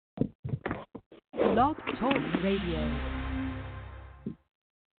Blog Talk Radio.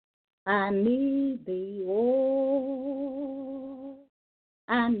 I need thee, oh,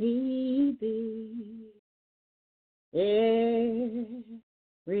 I need thee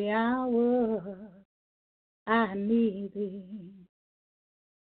every hour. I need thee,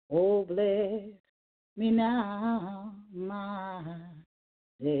 oh, bless me now, my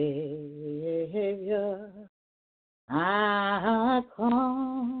Savior. I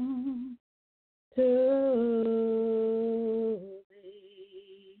come to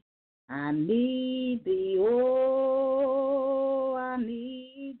thee. I need thee, oh, I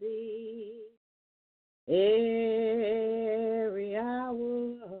need thee every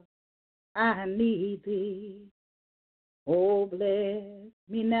hour. I need thee, oh, bless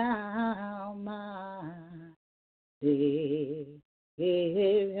me now, my Savior.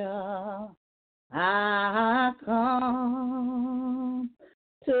 I come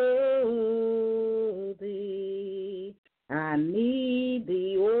to thee. I need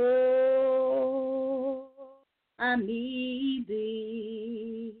thee, oh, I need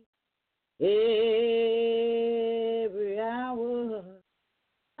thee every hour.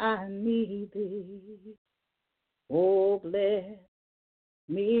 I need thee, oh, bless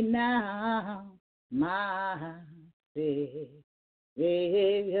me now, my Savior.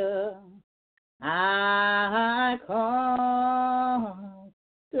 I come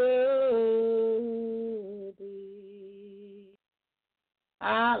to thee.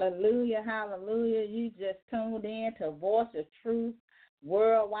 Hallelujah, hallelujah. You just tuned in to Voice of Truth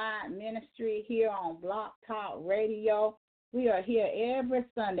Worldwide Ministry here on Blog Talk Radio. We are here every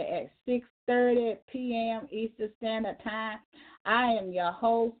Sunday at 6:30 p.m. Eastern Standard Time. I am your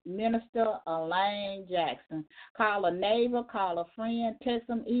host, Minister Elaine Jackson. Call a neighbor, call a friend, text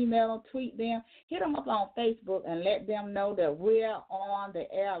them, email them, tweet them, hit them up on Facebook and let them know that we're on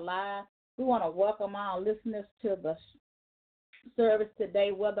the air live. We want to welcome our listeners to the service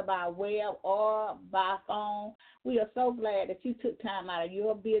today, whether by web or by phone. We are so glad that you took time out of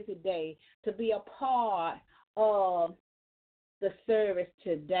your busy day to be a part of the service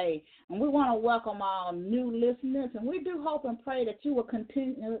today. And we want to welcome all new listeners, and we do hope and pray that you will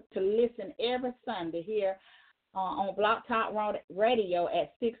continue to listen every Sunday here on Blog Talk Radio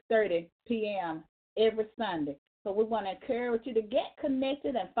at 6:30 p.m. every Sunday. So we want to encourage you to get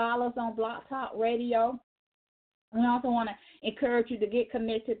connected and follow us on Blog Talk Radio. We also want to encourage you to get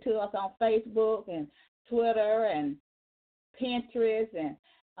connected to us on Facebook and Twitter and Pinterest and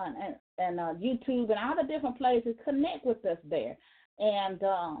YouTube and all the different places. Connect with us there and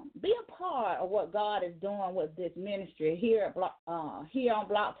be a part of what God is doing with this ministry here on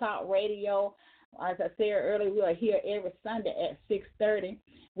Blog Talk Radio. As I said earlier, we are here every Sunday at 6:30.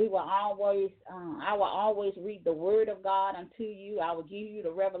 I will always read the Word of God unto you. I will give you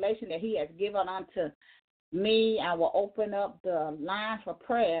the revelation that He has given unto me. I will open up the line for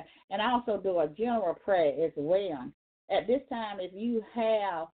prayer and also do a general prayer as well. At this time, if you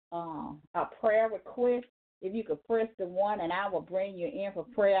have a prayer request, if you could press the one and I will bring you in for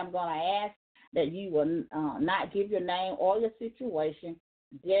prayer. I'm going to ask that you will not give your name or your situation,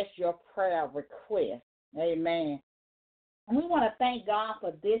 just your prayer request. Amen. And we want to thank God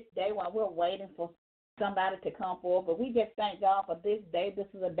for this day while we're waiting for somebody to come forward. But we just thank God for this day.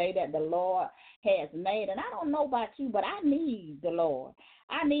 This is a day that the Lord has made. And I don't know about you, but I need the Lord.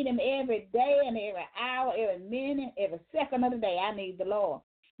 I need Him every day and every hour, every minute, every second of the day. I need the Lord.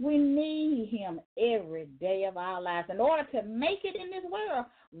 We need Him every day of our lives. In order to make it in this world,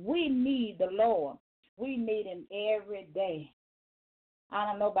 we need the Lord. We need Him every day. I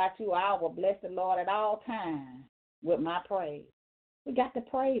don't know about you. I will bless the Lord at all times with my praise. We got to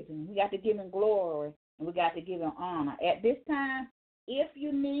praise Him. We got to give Him glory, and we got to give Him honor. At this time, if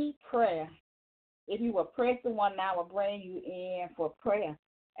you need prayer, if you will press the one, I will bring you in for prayer.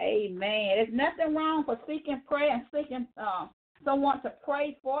 Amen. There's nothing wrong for seeking prayer and seeking someone to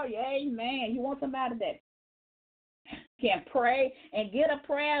pray for you. Amen. You want somebody that can pray and get a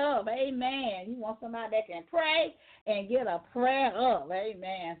prayer up. Amen. You want somebody that can pray and get a prayer up.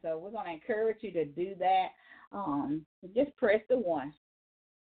 Amen. So we're going to encourage you to do that. Just press the one,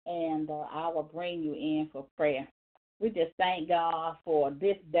 and I will bring you in for prayer. We just thank God for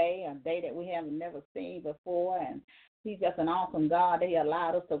this day, a day that we haven't never seen before, and He's just an awesome God that He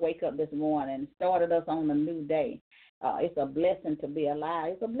allowed us to wake up this morning and started us on a new day. It's a blessing to be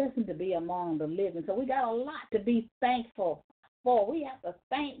alive. It's a blessing to be among the living. So we got a lot to be thankful for. We have to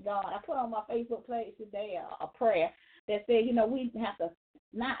thank God. I put on my Facebook page today a prayer that said, we have to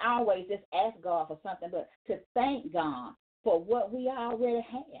not always just ask God for something, but to thank God for what we already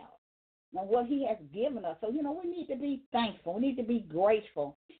have. and what he has given us. So, we need to be thankful. We need to be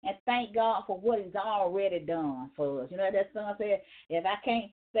grateful and thank God for what he's already done for us. That song said, if I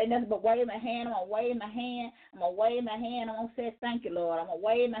can't say nothing but wave my hand, I'm going to wave my hand. I'm going to wave my hand. I'm going to say thank you, Lord. I'm going to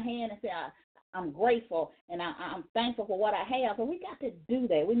wave my hand and say I'm grateful and I'm thankful for what I have. So we got to do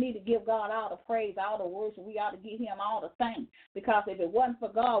that. We need to give God all the praise, all the worship. We ought to give him all the thanks, because if it wasn't for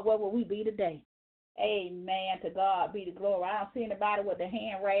God, where would we be today? Amen. To God be the glory. I don't see anybody with their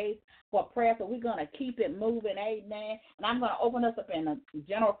hand raised for prayer, so we're going to keep it moving. Amen. And I'm going to open us up in a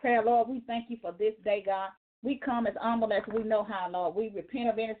general prayer. Lord, we thank you for this day, God. We come as humble as we know how, Lord. We repent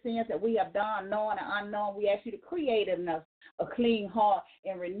of any sins that we have done, known and unknown. We ask you to create in us a clean heart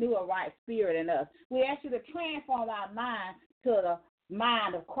and renew a right spirit in us. We ask you to transform our minds to the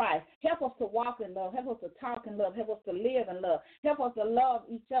mind of Christ. Help us to walk in love. Help us to talk in love. Help us to live in love. Help us to love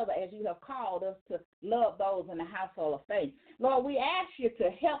each other as you have called us to love those in the household of faith. Lord, we ask you to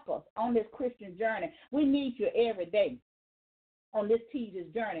help us on this Christian journey. We need you every day on this tedious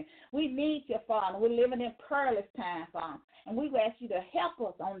journey. We need you, Father. We're living in perilous times, Father. And we ask you to help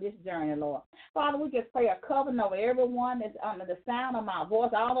us on this journey, Lord. Father, we just pray a covering over everyone that's under the sound of my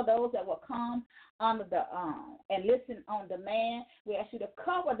voice, all of those that will come under the and listen on demand. We ask you to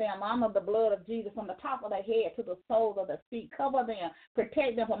cover them under the blood of Jesus from the top of their head to the soles of their feet. Cover them,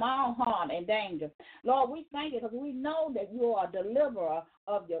 protect them from all harm and danger. Lord, we thank you because we know that you are a deliverer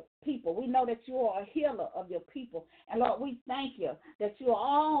of your people. We know that you are a healer of your people. And Lord, we thank you that you are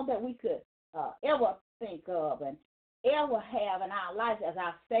all that we could ever think of and ever have in our life as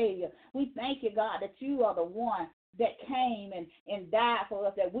our Savior. We thank you, God, that you are the one that came and died for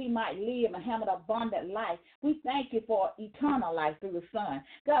us that we might live and have an abundant life. We thank you for eternal life through the Son.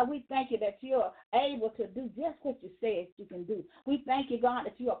 God, we thank you that you're able to do just what you said you can do. We thank you, God,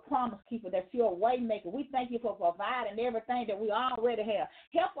 that you're a promise keeper, that you're a way maker. We thank you for providing everything that we already have.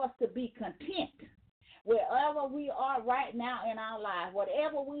 Help us to be content wherever we are right now in our lives,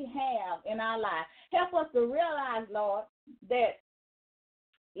 whatever we have in our life. Help us to realize, Lord, that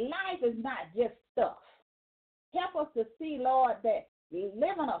life is not just stuff. Help us to see, Lord, that living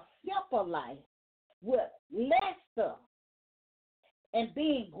a simple life with less stuff and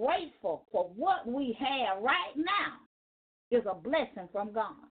being grateful for what we have right now is a blessing from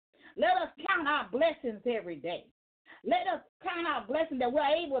God. Let us count our blessings every day. Let us count our blessings that we're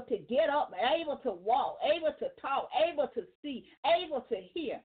able to get up, able to walk, able to talk, able to see, able to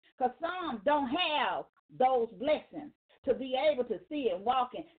hear. Because some don't have those blessings to be able to see and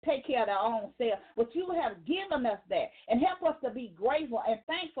walk and take care of their own self. But you have given us that. And help us to be grateful and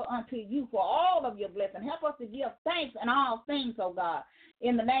thankful unto you for all of your blessings. Help us to give thanks in all things, oh God,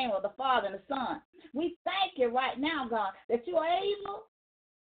 in the name of the Father and the Son. We thank you right now, God, that you are able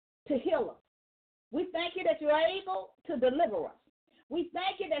to heal us. We thank you that you are able to deliver us. We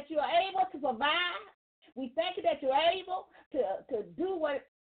thank you that you are able to provide. We thank you that you're able to do what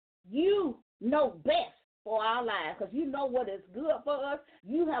you know best for our lives, because you know what is good for us.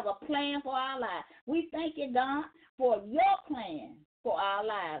 You have a plan for our lives. We thank you, God, for your plan for our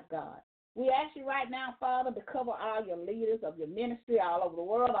lives, God. We ask you right now, Father, to cover all your leaders of your ministry all over the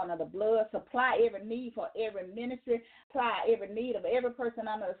world under the blood. Supply every need for every ministry. Supply every need of every person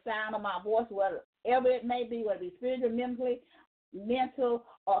under the sound of my voice, whatever it may be, whether it be spiritually, mentally, mental,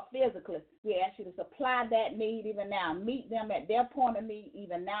 or physically. We ask you to supply that need even now. Meet them at their point of need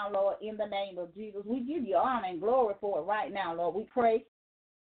even now, Lord, in the name of Jesus. We give you honor and glory for it right now, Lord. We pray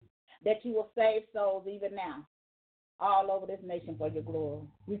that you will save souls even now all over this nation for your glory.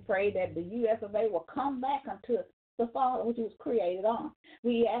 We pray that the U.S. of A. will come back unto the Father which was created on.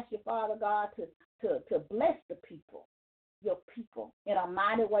 We ask you, Father God, to bless the people, your people, in a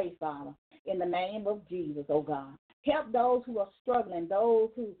mighty way, Father, in the name of Jesus, oh God. Help those who are struggling, those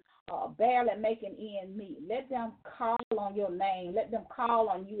who are barely making ends meet. Let them call on your name. Let them call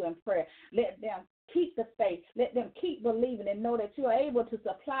on you in prayer. Let them keep the faith. Let them keep believing and know that you are able to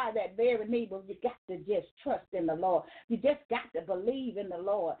supply that very need, but you got to just trust in the Lord. You just got to believe in the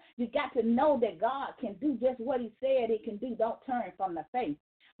Lord. You got to know that God can do just what he said he can do. Don't turn from the faith,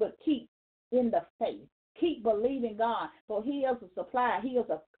 but keep in the faith. Keep believing God, for he is a supplier. He is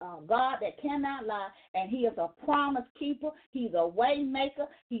a God that cannot lie, and he is a promise keeper. He's a way maker.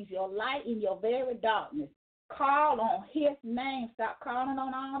 He's your light in your very darkness. Call on his name. Stop calling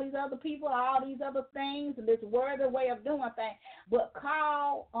on all these other people, all these other things, and this worthy way of doing things. But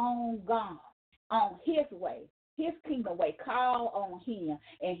call on God, on his way, his kingdom way. Call on him,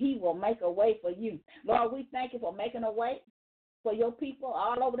 and he will make a way for you. Lord, we thank you for making a way for your people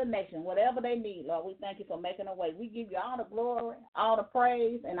all over the nation, whatever they need, Lord. We thank you for making a way. We give you all the glory, all the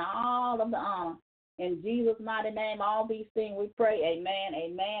praise, and all of the honor In Jesus' mighty name, all these things we pray. Amen,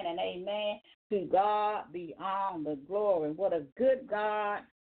 amen, and amen. To God be all the glory. What a good God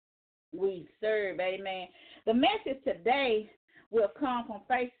we serve. Amen. The message today will come from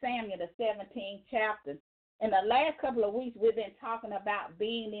 1 Samuel, the 17th chapter. In the last couple of weeks, we've been talking about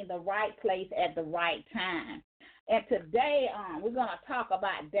being in the right place at the right time. And today, we're going to talk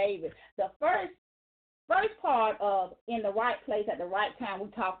about David. The first part of in the right place at the right time, we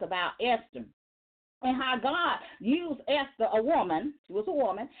talked about Esther and how God used Esther, a woman. She was a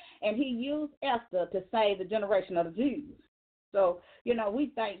woman, and he used Esther to save the generation of the Jews. So,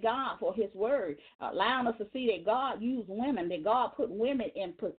 we thank God for his word, allowing us to see that God used women, that God put women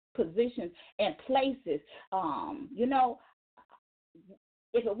in positions and places.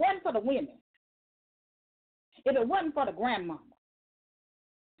 If it wasn't for the women, if it wasn't for the grandmama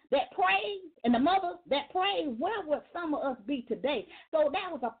that prayed and the mother that prayed, where would some of us be today? So that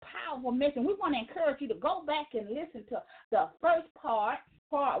was a powerful message. We want to encourage you to go back and listen to the first part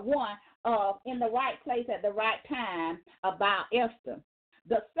 1 of In the Right Place at the Right Time about Esther.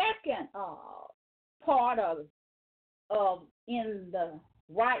 The second part of In the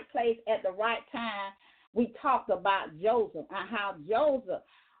Right Place at the Right Time, we talked about Joseph and how Joseph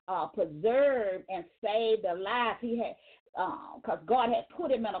preserved and saved the life he had, because God had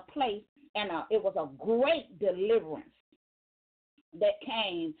put him in a place, and it was a great deliverance that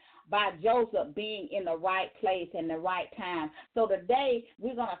came by Joseph being in the right place and the right time. So today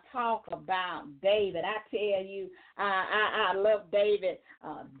we're going to talk about David. I tell you, I love David.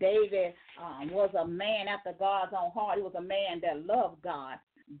 David was a man after God's own heart. He was a man that loved God.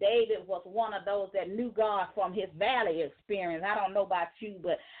 David was one of those that knew God from his valley experience. I don't know about you,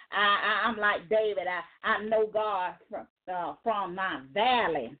 but I'm like David. I know God from my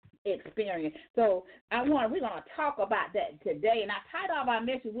valley experience. So we're going to talk about that today. And our title of our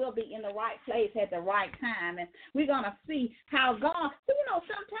message will be In the Right Place at the Right Time. And we're going to see how God,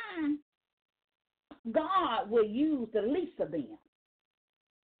 sometimes God will use the least of them.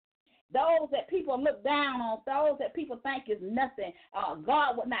 Those that people look down on, those that people think is nothing,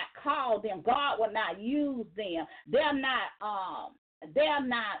 God would not call them. God would not use them. They're not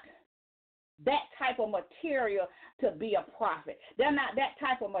that type of material to be a prophet. They're not that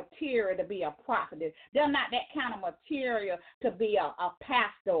type of material to be a prophet. They're not that kind of material to be a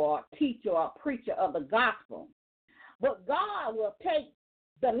pastor or a teacher or a preacher of the gospel. But God will take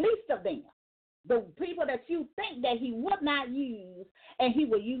the least of them, the people that you think that he would not use, and he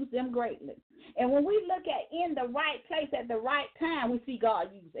will use them greatly. And when we look at In the Right Place at the Right Time, we see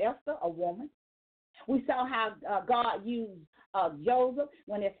God use Esther, a woman. We saw how God used Joseph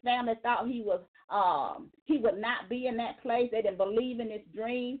when his family thought he would not be in that place. They didn't believe in his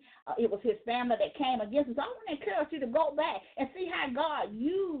dream. It was his family that came against him. So I want to encourage you to go back and see how God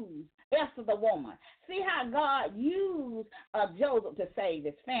used Esther the woman. See how God used Joseph to save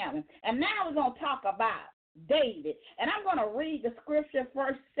his family. And now we're going to talk about David. And I'm going to read the scripture,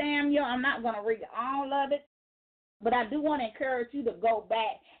 1 Samuel. I'm not going to read all of it, but I do want to encourage you to go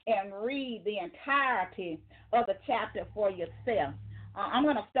back and read the entirety of the chapter for yourself. I'm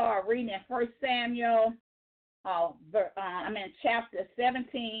going to start reading in 1 Samuel. I'm in chapter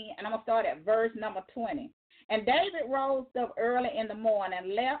 17, and I'm going to start at verse number 20. And David rose up early in the morning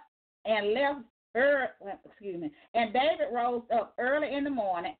and David rose up early in the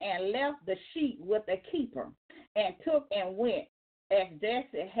morning and left the sheep with the keeper, and took and went as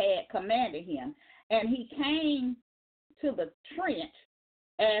Jesse had commanded him. And he came to the trench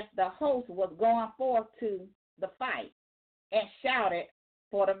as the host was going forth to the fight, and shouted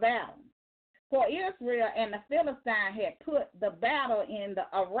for the battle. For Israel and the Philistines had put the battle in the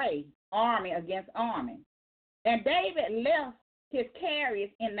array, army against army. And David left his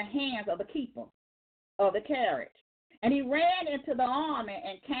carriage in the hands of the keeper of the carriage. And he ran into the army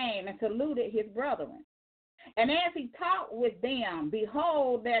and came and saluted his brethren. And as he talked with them,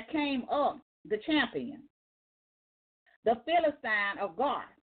 behold, there came up the champion, the Philistine of Gath,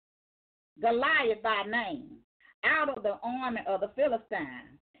 Goliath by name, out of the army of the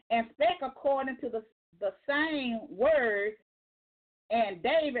Philistines, and spake according to the same words, and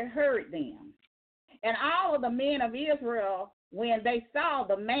David heard them. And all of the men of Israel, when they saw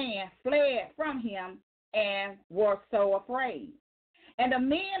the man, fled from him and were so afraid. And the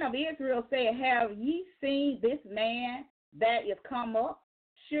men of Israel said, have ye seen this man that is come up?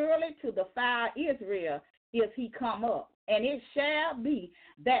 Surely to defile Israel is he come up. And it shall be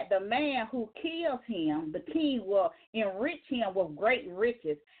that the man who kills him, the king will enrich him with great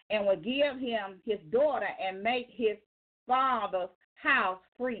riches, and will give him his daughter, and make his father's house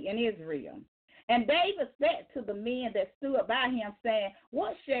free in Israel. And David said to the men that stood by him, saying,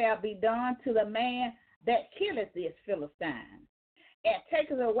 What shall be done to the man that killeth this Philistine, and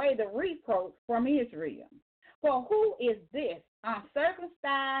taketh away the reproach from Israel? For who is this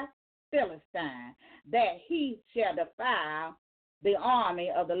uncircumcised Philistine, that he shall defile the army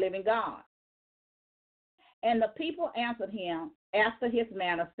of the living God? And the people answered him after his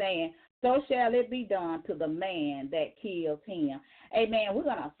manner, saying, So shall it be done to the man that kills him. Amen. We're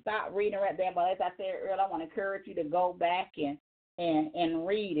going to stop reading right there, but as I said earlier, I want to encourage you to go back and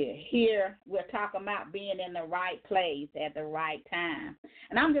read it. Here, we're talking about being in the right place at the right time.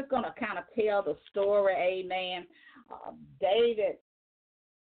 And I'm just going to kind of tell the story, amen. David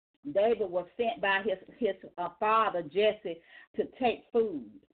was sent by his father, Jesse, to take food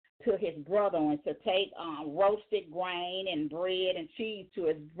to his brother and to take roasted grain and bread and cheese to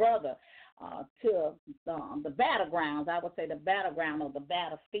his brother to the battlegrounds. I would say the battleground of the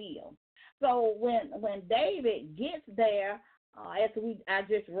battlefield. So when David gets there, as I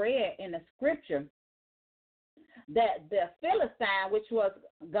just read in the scripture, that the Philistine, which was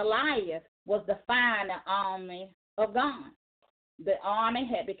Goliath, was defying the army of God. The army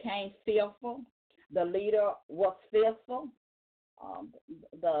had become fearful. The leader was fearful.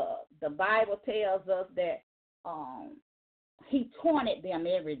 The Bible tells us that he taunted them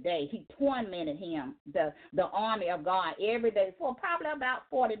every day. He tormented him, the army of God, every day. For probably about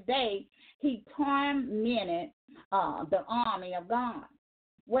 40 days, he tormented the army of God.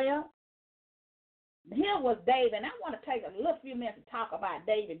 Well, here was David, and I want to take a little few minutes to talk about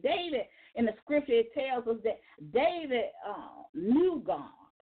David. David, in the scripture, it tells us that David knew God,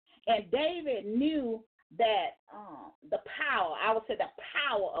 and David knew that the power, I would say the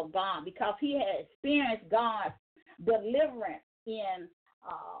power of God, because he had experienced God's deliverance in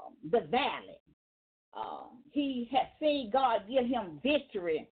the valley. He had seen God give him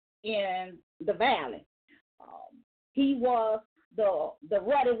victory in the valley. He was the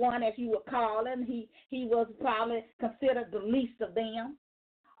ruddy one, as you would call him. He was probably considered the least of them.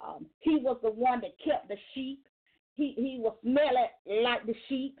 He was the one that kept the sheep. He was smelling like the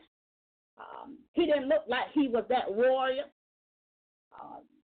sheep. He didn't look like he was that warrior.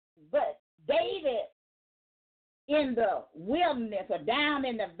 But David, in the wilderness or down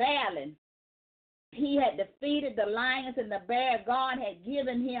in the valley, he had defeated the lions and the bear. God had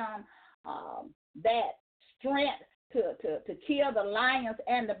given him that strength to kill the lions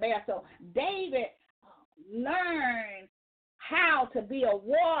and the bear. So David learned how to be a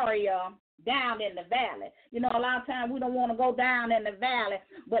warrior down in the valley. You know, a lot of times we don't want to go down in the valley,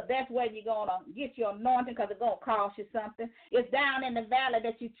 but that's where you're going to get your anointing, because it's going to cost you something. It's down in the valley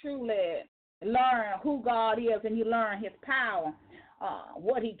that you truly learn who God is, and you learn his power,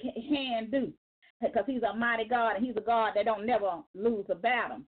 what he can do, because he's a mighty God, and he's a God that don't never lose a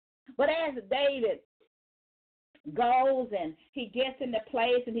battle. But as David goes and he gets in the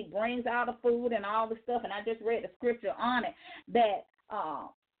place and he brings out the food and all the stuff, and I just read the scripture on it, that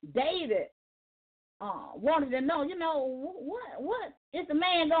David wanted to know, what is the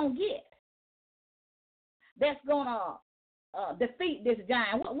man going to get that's going to defeat this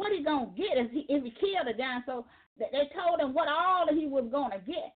giant? What he going to get if he killed the giant? So they told him what all he was going to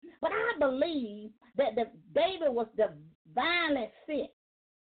get. But I believe that David was divinely sent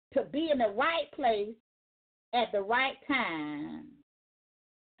to be in the right place at the right time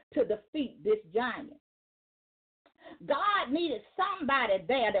to defeat this giant. God needed somebody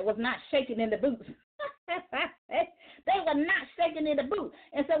there that was not shaking in the boots. They were not shaking in the boots.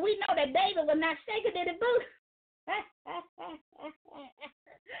 And so we know that David was not shaking in the boots. I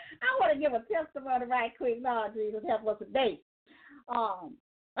want to give a testimony right quick. Lord Jesus, help us today.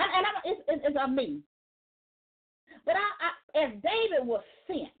 It's on me. But as David was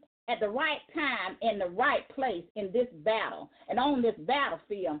sent at the right time in the right place in this battle and on this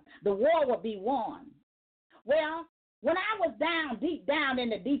battlefield, the war would be won. Well, when I was deep down in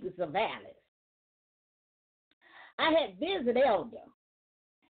the deepest of valleys, I had visited Elder,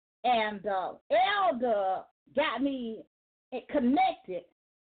 and Elder got me connected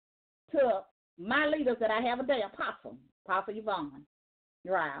to my leaders that I have today, Apostle Yvonne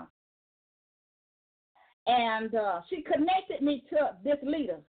Ryle. And she connected me to this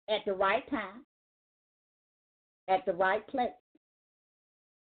leader at the right time, at the right place.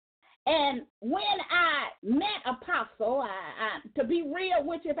 And when I met Apostle, to be real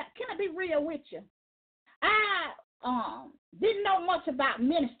with you, can I be real with you? I didn't know much about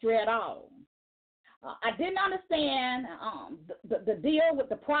ministry at all. I didn't understand the deal with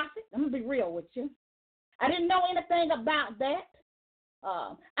the prophet. I'm going to be real with you. I didn't know anything about that.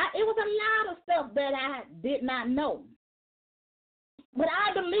 It was a lot of stuff that I did not know. But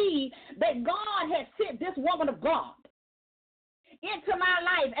I believe that God has sent this woman of God into my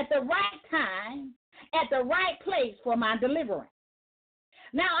life at the right time, at the right place for my deliverance.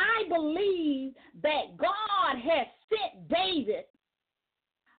 Now, I believe that God has sent David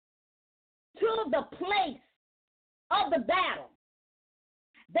to the place of the battle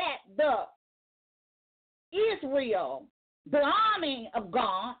that the Israel, the army of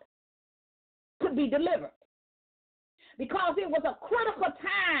God, could be delivered. Because it was a critical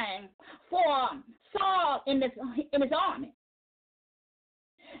time for Saul in his army.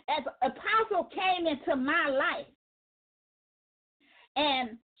 As Apostle came into my life,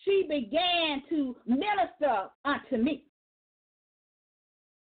 and she began to minister unto me,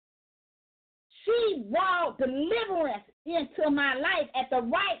 she brought deliverance into my life at the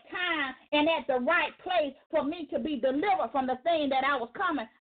right time and at the right place for me to be delivered from the thing that I was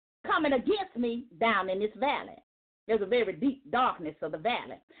coming against me down in this valley. There's a very deep darkness of the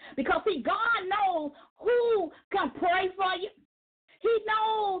valley. Because, see, God knows who can pray for you. He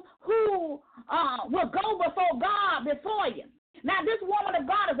knows who will go before God before you. Now, this woman of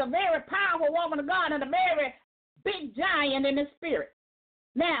God is a very powerful woman of God and a very big giant in the spirit.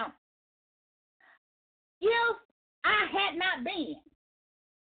 Now, if I had not been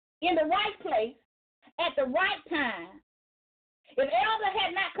in the right place at the right time, if Elder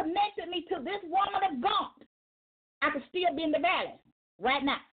had not connected me to this woman of God, I could still be in the valley right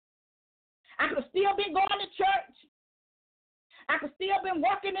now. I could still be going to church. I could still be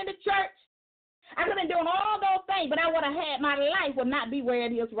working in the church. I could have been doing all those things, but I would have had, my life would not be where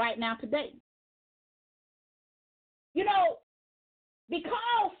it is right now today. You know,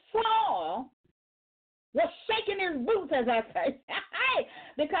 because Saul was shaking his boots, as I say,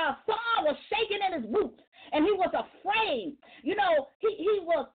 because Saul was shaking in his boots, and he was afraid. You know, he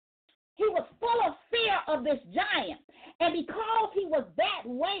was full of fear of this giant. And because he was that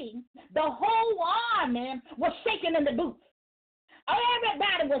way, the whole army was shaking in the boots.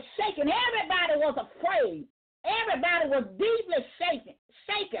 Everybody was shaking. Everybody was afraid. Everybody was deeply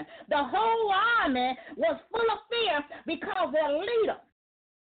shaken. The whole army was full of fear because their leader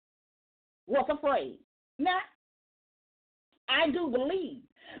was afraid. Now, I do believe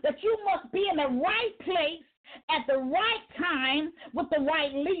that you must be in the right place at the right time with the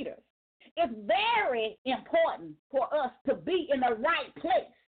right leaders. It's very important for us to be in the right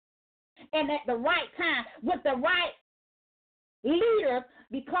place and at the right time with the right leaders,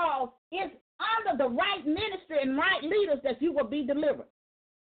 because it's under the right ministry and right leaders that you will be delivered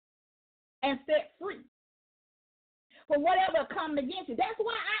and set free for whatever comes against you. That's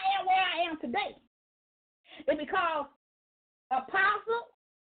why I am where I am today. It's because Apostle,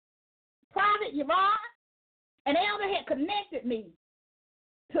 Prophet Yvonne, and Elder had connected me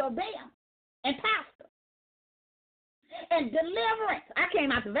to them and pastor. And deliverance. I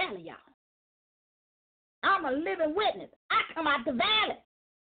came out the valley, y'all. I'm a living witness. I come out the valley.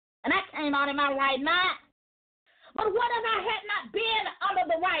 And I came out in my right mind. But what if I had not been under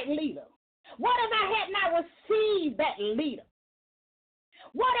the right leader? What if I had not received that leader?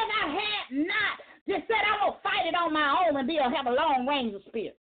 What if I had not just said, I'm going to fight it on my own and have a long range of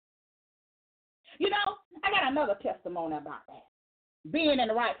spirit? You know, I got another testimony about that. Being in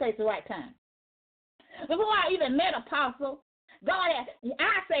the right place at the right time. Before I even met Apostle, God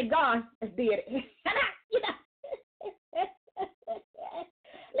did it.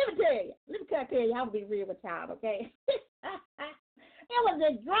 Let me tell you, I'll be real with y'all, okay? It was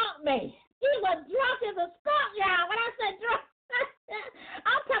a drunk man. He was drunk as a skunk, y'all. When I said drunk,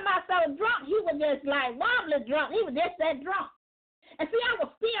 I'm talking about so drunk, he was just like wobbly drunk. He was just that drunk. And see, I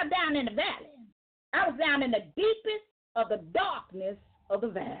was still down in the valley. I was down in the deepest of the darkness of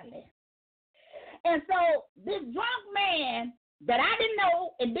the valley. And so this drunk man that I didn't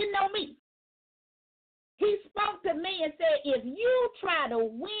know and didn't know me, he spoke to me and said, if you try to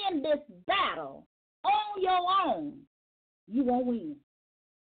win this battle on your own, you won't win.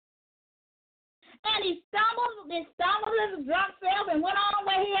 And he stumbled his drunk self and went on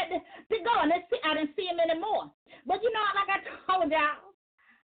where he had to go. And I didn't see him anymore. But you know, like I told y'all,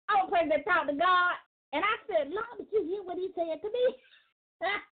 I was supposed to talk to God. And I said, Lord, did you hear what he said to me?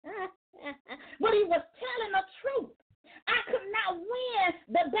 But he was telling the truth. I could not win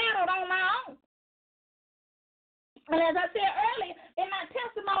the battle on my own. And as I said earlier in my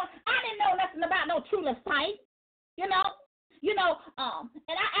testimony, I didn't know nothing about no trueless fight, and I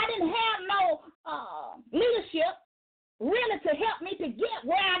didn't have no leadership really to help me to get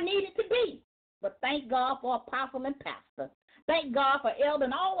where I needed to be. But thank God for apostle and pastor. Thank God for elder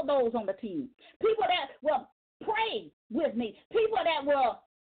and all of those on the team. People that will pray with me. People that will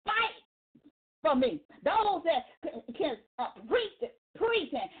fight for me. Those that can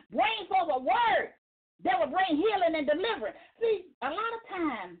preach and bring forth a word that will bring healing and deliverance. See, a lot of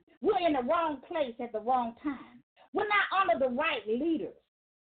times we're in the wrong place at the wrong time. We're not under the right leaders.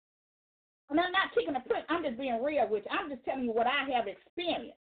 And I'm not taking a print. I'm just being real with you. I'm just telling you what I have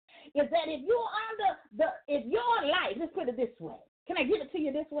experienced. Is that if your life, let's put it this way. Can I give it to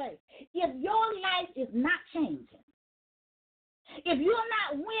you this way? If your life is not changing, if you're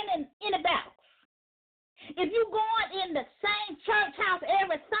not winning any battles, if you're going in the same church house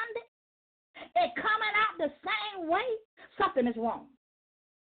every Sunday and coming out the same way, something is wrong.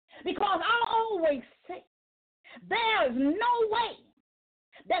 Because I always say there is no way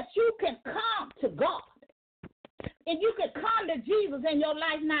that you can come to God and you can come to Jesus and your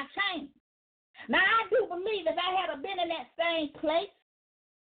life not change. Now, I do believe if I had been in that same place,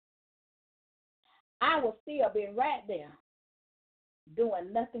 I would still be right there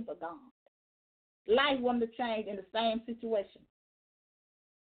doing nothing for God. Life wouldn't have changed in the same situation.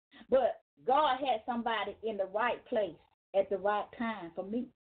 But God had somebody in the right place at the right time for me.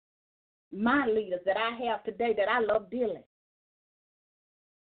 My leaders that I have today that I love dearly,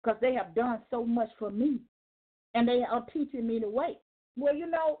 because they have done so much for me, and they are teaching me the way. Well, you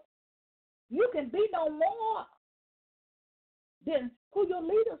know, you can be no more than who your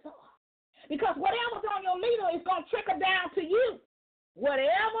leaders are. Because whatever's on your leader is going to trickle down to you.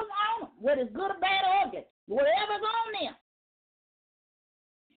 Whatever's on them, whether it's good or bad or ugly, whatever's on them,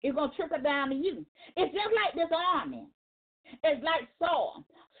 it's going to trickle down to you. It's just like this army. It's like Saul.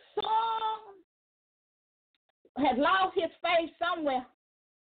 Saul had lost his faith somewhere.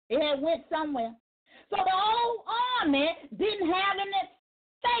 It had went somewhere. So the whole army didn't have any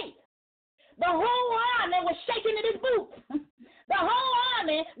faith. The whole army was shaking in his boots. The whole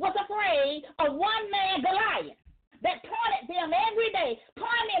army was afraid of one man, Goliath, that taunted them every day,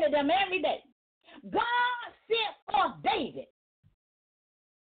 tormented them every day. God sent forth David.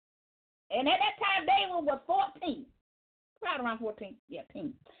 And at that time, David was 14. Right around 14. Yeah,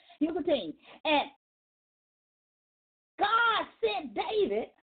 10. He was a teen. And God sent David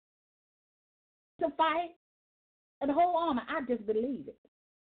to fight the whole army. I just believe it.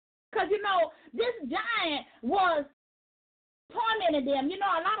 Because, you know, this giant was tormenting them. You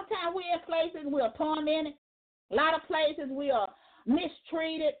know, a lot of times we're in places we are tormented. A lot of places we are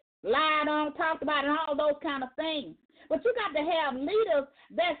mistreated, lied on, talked about, and all those kind of things. But you got to have leaders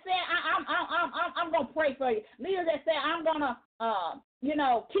that say, I'm going to pray for you. Leaders that say, I'm going to,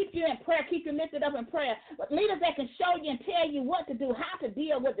 keep you in prayer, keep you lifted up in prayer. But leaders that can show you and tell you what to do, how to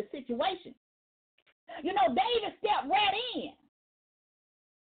deal with the situation. You know, David stepped right in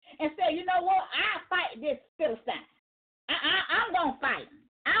and said, you know what, I'll fight this Philistine. I'm going to fight him.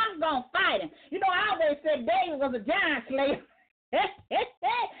 I'm going to fight him. You know, I always said David was a giant slayer.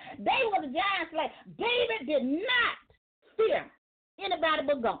 David was a giant slayer. David did not fear anybody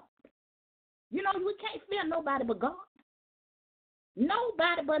but God. You know, we can't fear nobody but God.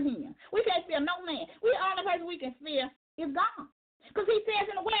 Nobody but him. We can't fear no man. The only person we can fear is God. Because he says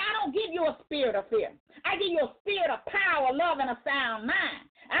in a way, I don't give you a spirit of fear. I give you a spirit of power, love, and a sound mind.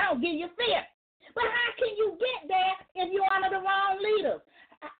 I don't give you fear. But how can you get there if you're under the wrong leaders?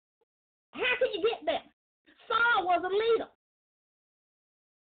 How can you get there? Saul was a leader.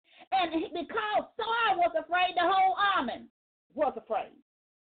 And because Saul was afraid, the whole army was afraid.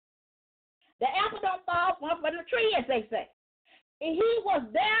 The apple don't fall from the tree, as they say. And he was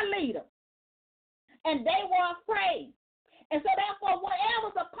their leader. And they were afraid. And so therefore,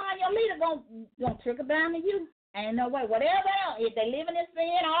 whatever's upon your leader gonna trickle down to you. Ain't no way. Whatever else, if they live in this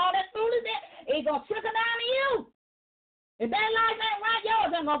sin, all that foolishness, it's gonna trickle down to you. If their life ain't right,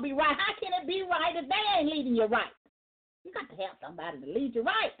 yours ain't gonna be right. How can it be right if they ain't leading you right? You got to have somebody to lead you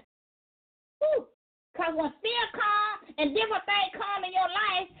right. Because when fear comes and different things come in your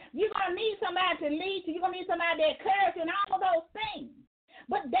life, you're gonna need somebody to lead you. You're gonna need somebody to encourage you and all of those things.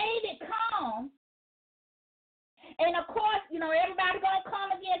 But David comes. And, of course, you know, everybody's going to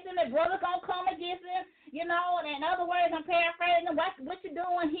come against him. Their brother's going to come against him, you know. And in other words, I'm paraphrasing, what you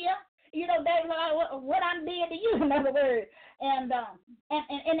doing here? You know, David's like, what I did to you, in other words. And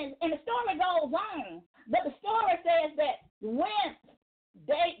the story goes on. But the story says that when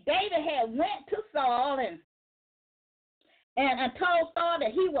David had went to Saul and told Saul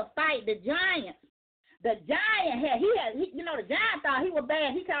that he would fight the giants, the giant the giant thought he was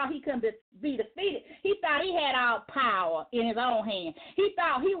bad. He thought he couldn't be defeated. He thought he had all power in his own hand. He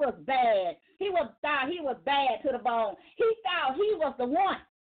thought he was bad. Thought he was bad to the bone. He thought he was the one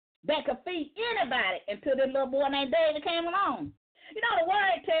that could feed anybody until this little boy named David came along. You know, the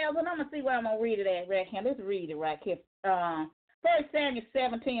word tells, and I'm going to see where I'm going to read it at right here. Let's read it right here. 1 Samuel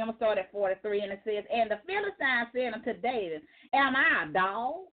 17, I'm going to start at 43, and it says, And the Philistine said unto David, Am I a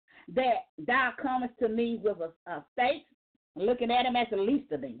dog, that thou comest to me with a stake? Looking at him as the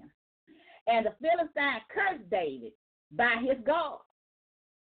least of them. And the Philistine cursed David by his God.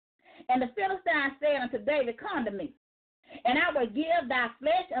 And the Philistine said unto David, Come to me, and I will give thy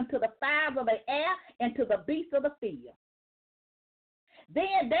flesh unto the fowls of the air and to the beasts of the field.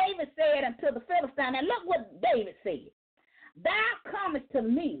 Then David said unto the Philistine, and look what David said, Thou comest to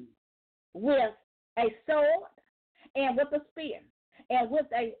me with a sword and with a spear and with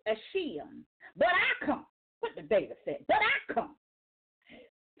a shield. But I come, what did David say? But I come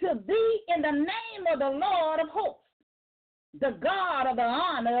to thee in the name of the Lord of hosts, the God of the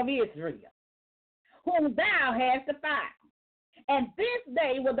honor of Israel, whom thou hast defied. And this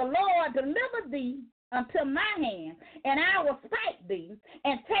day will the Lord deliver thee unto my hand, and I will smite thee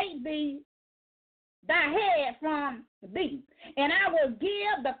and take thee thy head from thee. And I will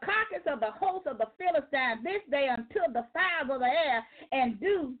give the carcass of the host of the Philistines this day unto the fowls of the air, and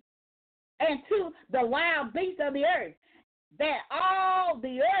to the wild beasts of the earth, that all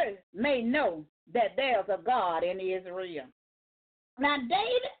the earth may know that there's a God in Israel. Now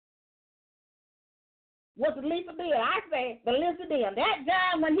David was the least of them. I say the least of them. That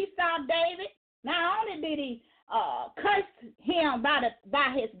time when he saw David, not only did he curse him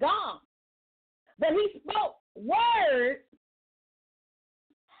by his God, but he spoke words.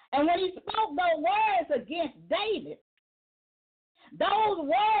 And when he spoke those words against David, those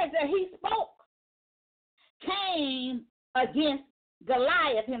words that he spoke came against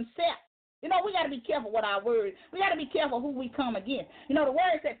Goliath himself. You know, we got to be careful with our words. We got to be careful who we come against. You know, the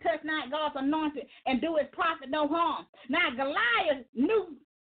word said, touch not God's anointed and do his prophet no harm. Now, Goliath knew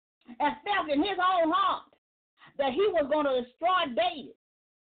and felt in his own heart that he was going to destroy David.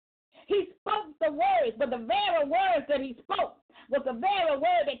 He spoke the words, but the very words that he spoke was the very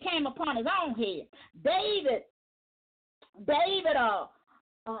word that came upon his own head. David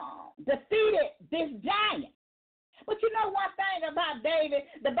defeated this giant. But you know one thing about David,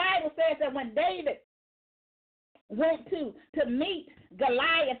 the Bible says that when David went to meet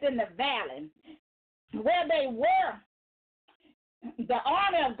Goliath in the valley, where they were, the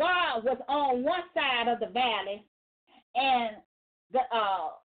army of God was on one side of the valley, and the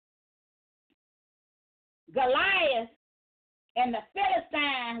Goliath and the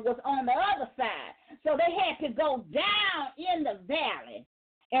Philistine was on the other side. So they had to go down in the valley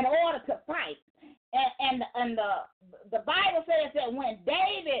in order to fight. And the Bible says that when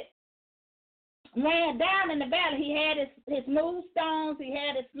David ran down in the valley, he had his smooth stones, he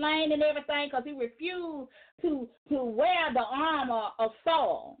had his sling and everything, because he refused to wear the armor of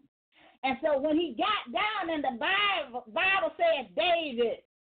Saul. And so when he got down in the Bible says David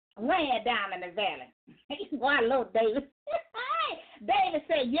ran down in the valley. Boy, I love David. David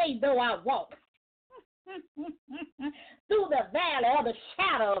said, yea, though I walk through the valley of the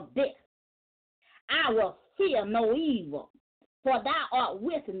shadow of death, I will fear no evil, for thou art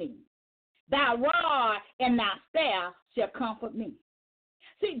with me. Thy rod and thy staff shall comfort me.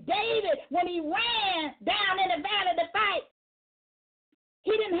 See, David, when he ran down in the valley to fight,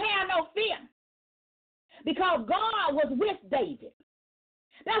 he didn't have no fear, because God was with David.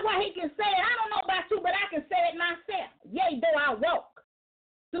 That's why he can say it. I don't know about you, but I can say it myself. Yea, though I walk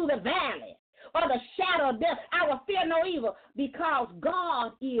through the valley or the shadow of death, I will fear no evil, because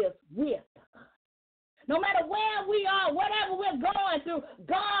God is with us. No matter where we are, whatever we're going through,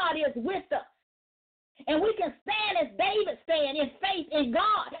 God is with us. And we can stand as David stand in faith in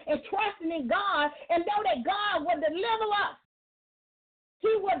God and trusting in God, and know that God will deliver us.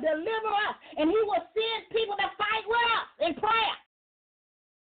 He will deliver us, and he will send people to fight with us in prayer.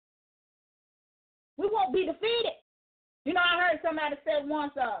 We won't be defeated. You know, I heard somebody say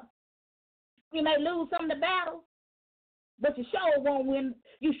once, you may lose some of the battles, but you sure won't win.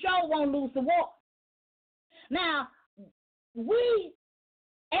 You sure won't lose the war. Now, we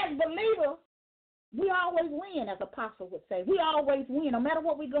as believers, we always win, as Apostle would say. We always win. No matter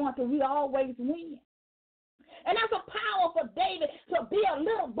what we're going through, we always win. And that's a power for David to be a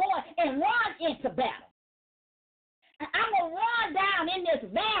little boy and run into battle. And I'm going to run down in this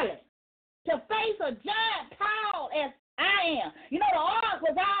valley to face a giant tall as I am. You know, the odds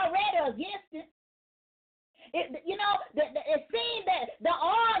was already against it. It seemed that the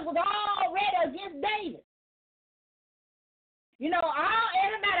odds was already against David. You know,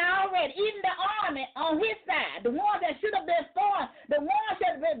 everybody already, even the army on his side, the ones that should have been for him, the ones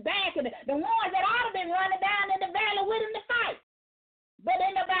that have been backing it, the ones that ought to have been running down in the valley with him to fight. But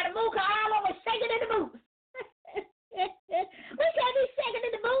ain't nobody move, because all of them shaking in the boots. We can't be shaking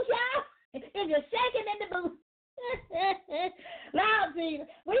in the boots, y'all. If you're shaking in the boots.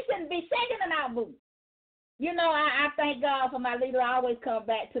 thank God for my leader. I always come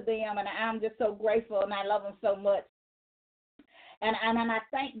back to them, and I'm just so grateful, and I love them so much. And I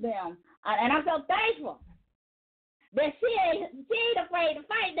thank them, and I'm so thankful that she ain't afraid to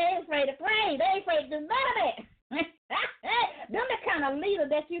fight. They ain't afraid to pray. They ain't afraid to do none of it. Them the kind of leader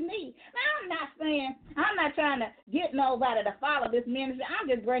that you need. Now, I'm not trying to get nobody to follow this ministry. I'm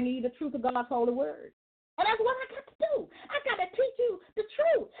just bringing you the truth of God's holy word. And that's what I got to do. I got to teach you the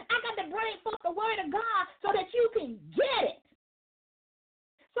truth. I got to bring forth the word of God so that you can get it.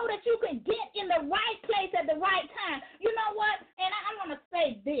 So that you can get in the right place at the right time. You know what? And I'm going to say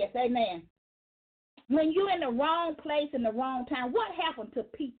this, amen. When you're in the wrong place in the wrong time, what happened to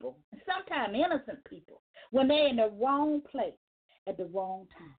people, sometimes innocent people, when they're in the wrong place at the wrong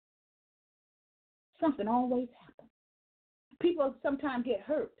time? Something always happens. People sometimes get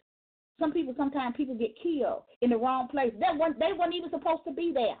hurt. Sometimes people get killed in the wrong place. They weren't even supposed to be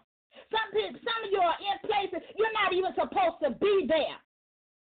there. Some of you are in places you're not even supposed to be there.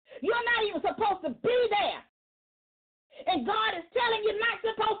 You're not even supposed to be there. And God is telling you not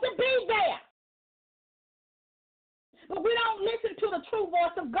supposed to be there. But we don't listen to the true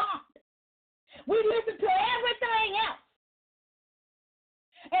voice of God. We listen to everything else.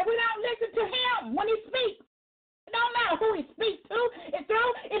 And we don't listen to him when he speaks. It don't matter who he speaks to. If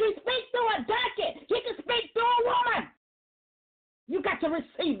he speaks to a donkey, he can speak to a woman. You got to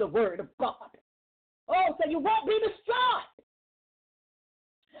receive the word of God. Oh, so you won't be destroyed.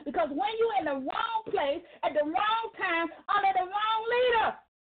 Because when you're in the wrong place at the wrong time under the wrong leader,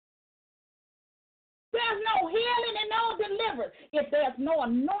 there's no healing and no deliverance. If there's no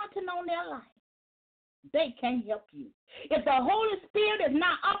anointing on their life, they can't help you. If the Holy Spirit is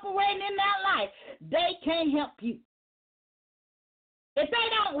not operating in their life, they can't help you. If they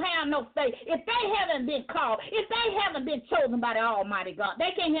don't have no faith, if they haven't been called, if they haven't been chosen by the Almighty God,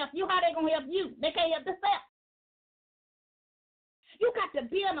 they can't help you. How they going to help you? They can't help themselves. You got to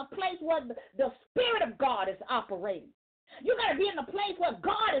be in a place where the Spirit of God is operating. You got to be in a place where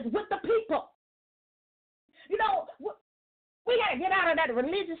God is with the people. You know, we got to get out of that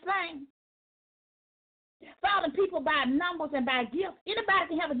religious thing. Following people by numbers and by gifts.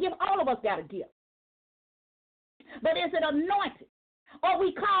 Anybody can have a gift. All of us got a gift. But is it anointed? Are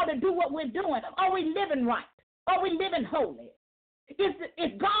we called to do what we're doing? Are we living right? Are we living holy?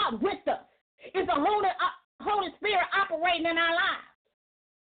 Is God with us? Is the Holy Spirit operating in our lives?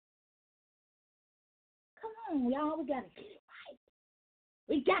 Come on, y'all. We got to get it right.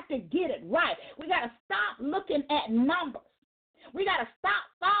 We got to get it right. We got to stop looking at numbers. We got to stop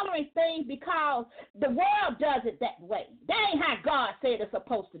following things because the world does it that way. That ain't how God said it's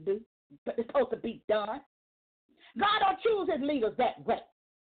supposed to do, but it's supposed to be done. God don't choose his leaders that way.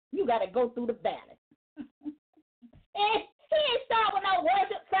 You got to go through the valley. And he ain't start with no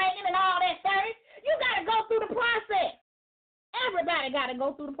worship, singing, and all that first. You got to go through the process. Everybody got to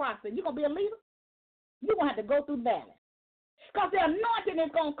go through the process. You going to be a leader? You're going to have to go through the valley. Because the anointing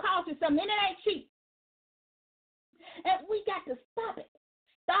is going to cost you something, and it ain't cheap. And we got to stop it.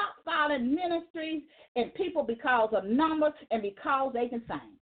 Stop following ministries and people because of numbers and because they can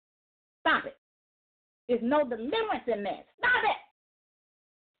sing. Stop it. There's no deliverance in that. Stop it.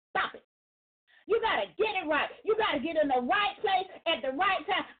 Stop it. You got to get it right. You got to get in the right place at the right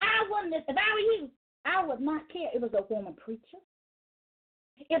time. If I were you, I would not care if it was a woman preacher.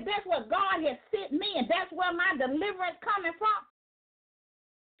 If that's what God has sent me and that's where my deliverance coming from,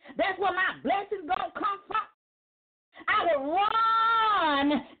 that's where my blessings going to come from, I would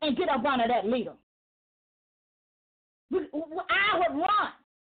run and get up under that leader. I would run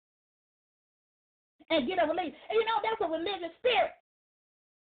and get up a leader. And you know, that's a religious spirit.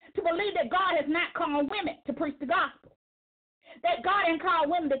 To believe that God has not called women to preach the gospel. That God didn't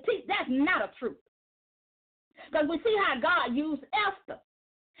call women to teach. That's not a truth. Because we see how God used Esther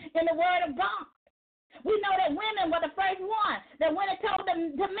in the word of God. We know that women were the first one that went and told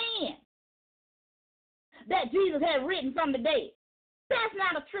them to men that Jesus had risen from the dead. That's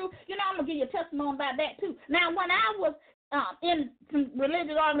not a truth. You know, I'm going to give you a testimony about that too. Now, when I was in some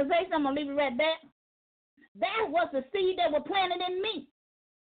religious organization, I'm going to leave it right there. That was the seed that was planted in me.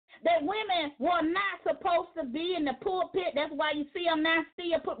 That women were not supposed to be in the pulpit. That's why you see them now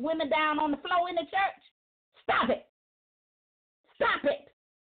still put women down on the floor in the church. Stop it. Stop it.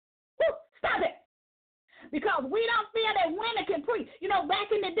 Woo, stop it. Because we don't feel that women can preach. You know, back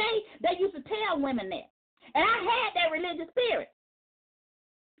in the day, they used to tell women that. And I had that religious spirit.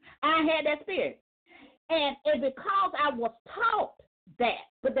 I had that spirit. And it's because I was taught that.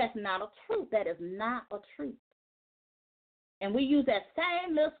 But that's not a truth. That is not a truth. And we use that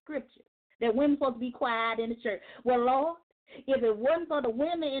same little scripture that women supposed to be quiet in the church. Well, Lord, if it wasn't for the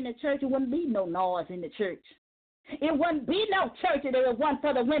women in the church, it wouldn't be no noise in the church. It wouldn't be no church if it wasn't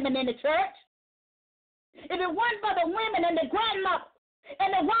for the women in the church. If it wasn't for the women and the grandmothers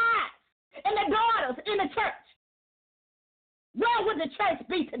and the wives and the daughters in the church, where would the church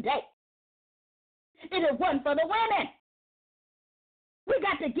be today? If it wasn't for the women. We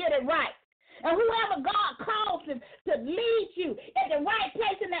got to get it right. And whoever God calls to lead you at the right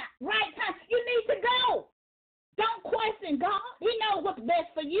place in the right time, you need to go. Don't question God. He knows what's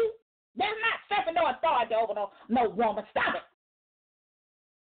best for you. There's not serving no authority over no woman. Stop it.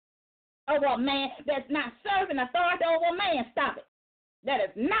 Over a man that's not serving authority over a man. Stop it. That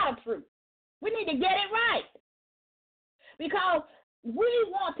is not a truth. We need to get it right. Because we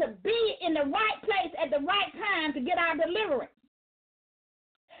want to be in the right place at the right time to get our deliverance.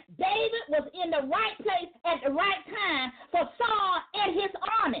 David was in the right place at the right time for Saul and his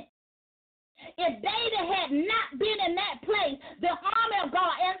army. If David had not been in that place, the army of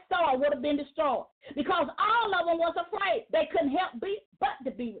God and Saul would have been destroyed because all of them was afraid. They couldn't help but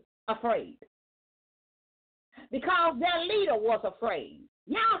to be afraid because their leader was afraid.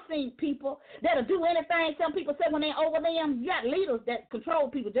 Y'all seen people that'll do anything. Some people say when they're over them, you got leaders that control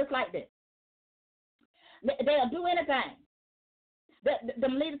people just like that. They'll do anything. The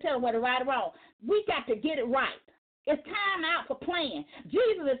leader tell them whether right or wrong. We got to get it right. It's time out for playing.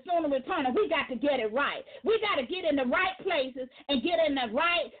 Jesus is soon returning. We got to get it right. We got to get in the right places and get in the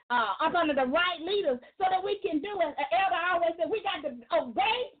right, up under the right leaders so that we can do it. An elder always said we got to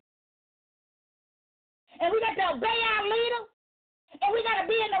obey. And we got to obey our leaders. And we got to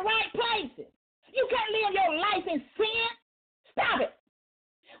be in the right places. You can't live your life in sin. Stop it.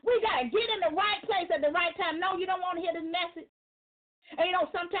 We got to get in the right place at the right time. No, you don't want to hear this message. And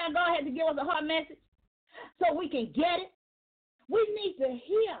sometimes God has to give us a hard message so we can get it. We need to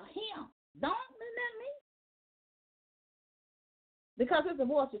hear him. Don't let me. Because it's the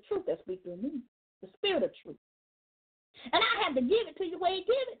voice of truth that speaks through me, the spirit of truth. And I have to give it to you the way he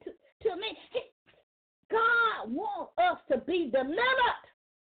gave it to me. God wants us to be delivered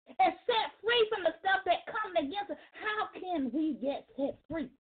and set free from the stuff that comes against us. How can we get set free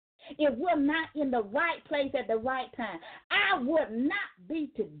if we're not in the right place at the right time? I would not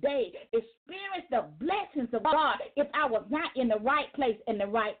be today experience the blessings of God if I was not in the right place in the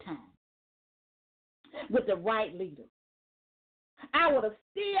right time with the right leader. I would have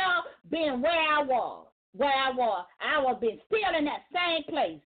still been where I was. I would have been still in that same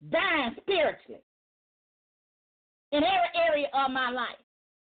place, dying spiritually in every area of my life.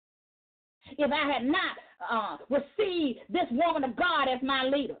 If I had not received this woman of God as my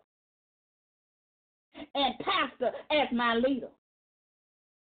leader and pastor as my leader.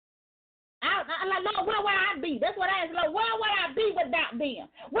 I'm like, Lord, where would I be? That's what I asked, Lord, where would I be without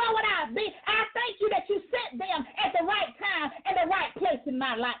them? Where would I be? I thank you that you set them at the right time and the right place in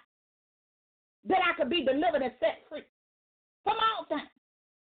my life, that I could be delivered and set free from all things.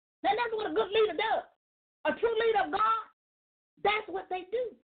 And that's what a good leader does. A true leader of God, that's what they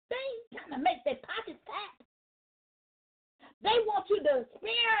do. They trying to make their pockets fat. They want you to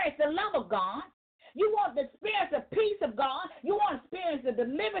experience the love of God. You want to experience the peace of God. You want to experience the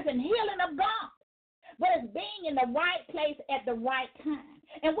deliverance and healing of God. But it's being in the right place at the right time.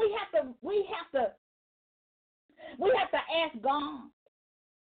 And we have to ask God,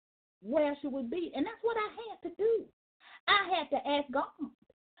 where should we be? And that's what I had to do. I had to ask God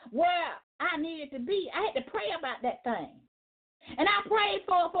where I needed to be. I had to pray about that thing. And I prayed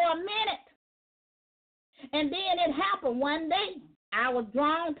for a minute. And then it happened one day. I was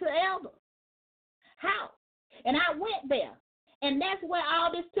drawn to Elder's house. And I went there. And that's where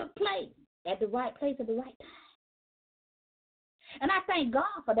all this took place. At the right place at the right time. And I thank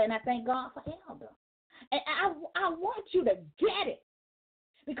God for that. And I thank God for Elder. And I want you to get it.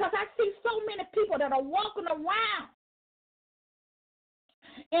 Because I see so many people that are walking around.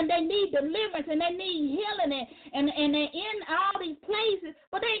 And they need deliverance and they need healing and they're in all these places,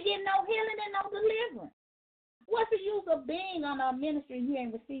 but they ain't getting no healing and no deliverance. What's the use of being on our ministry and you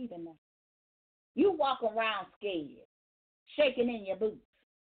ain't receiving that? You walking around scared, shaking in your boots.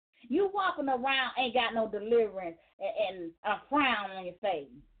 You walking around ain't got no deliverance and a frown on your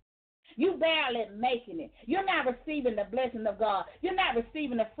face. You barely making it. You're not receiving the blessing of God. You're not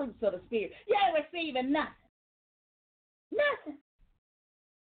receiving the fruits of the Spirit. You ain't receiving nothing. Nothing.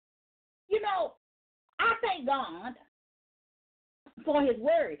 I thank God for his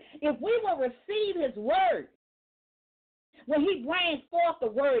word. If we will receive his word, when he brings forth the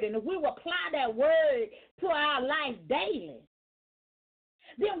word, and if we will apply that word to our life daily,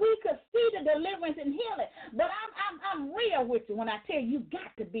 then we could see the deliverance and healing. But I'm real with you when I tell you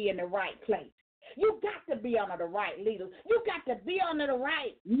got to be in the right place. You got to be under the right leaders. You got to be under the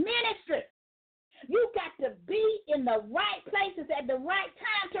right ministry. You got to be in the right places at the right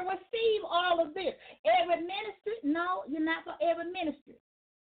time to receive all of this. Every ministry? No, you're not for every ministry.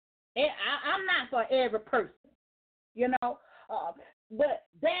 I'm not for every person, you know. But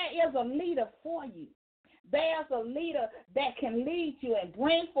there is a leader for you. There's a leader that can lead you and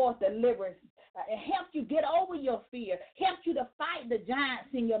bring forth deliverance, help you get over your fear, help you to fight the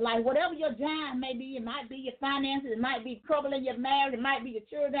giants in your life. Whatever your giant may be, it might be your finances, it might be trouble in your marriage, it might be your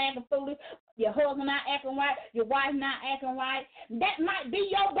children acting foolish, your husband not acting right, your wife not acting right. That might be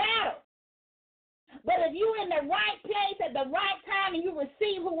your battle. But if you're in the right place at the right time and you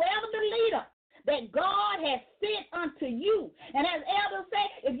receive whoever the leader that God has sent unto you, and as elders say,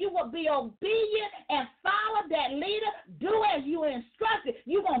 if you will be obedient and follow that leader, do as you are instructed,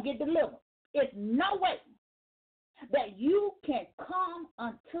 you're going to get delivered. It's no way that you can come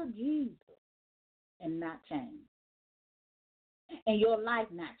unto Jesus and not change, and your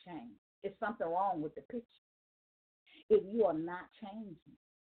life not change. It's something wrong with the picture. If you are not changing,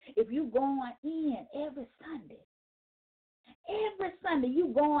 if you're going in every Sunday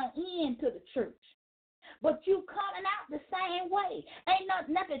you going into the church, but you coming out the same way, ain't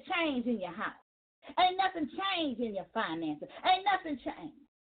nothing changed in your house, ain't nothing changed in your finances, ain't nothing changed.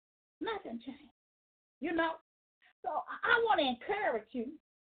 Nothing changed, you know. So I want to encourage you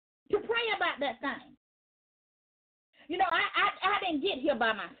to pray about that thing. You know, I didn't get here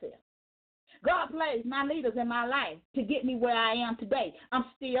by myself. God placed my leaders in my life to get me where I am today. I'm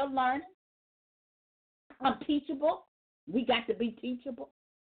still learning. I'm teachable. We got to be teachable.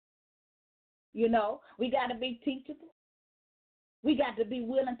 You know, we got to be teachable. We got to be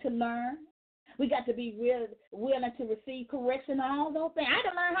willing to learn. We got to be willing to receive correction and all those things. I had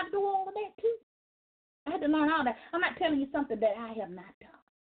to learn how to do all of that too. I had to learn all that. I'm not telling you something that I have not done,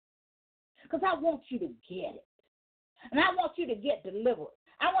 because I want you to get it. And I want you to get delivered.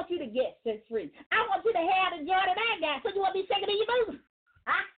 I want you to get set free. I want you to have the joy that I got, so you won't be shaking in your boots.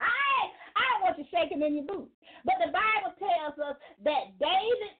 I don't want you shaking in your boots. But the Bible tells us that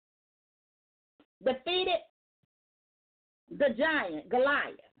David defeated the giant,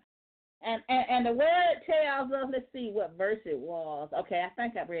 Goliath. And the word tells us, let's see what verse it was. Okay, I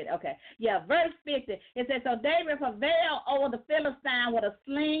think I read it. Okay. Yeah, verse 50. It says, so David prevailed over the Philistine with a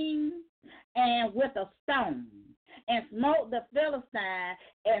sling and with a stone, and smote the Philistine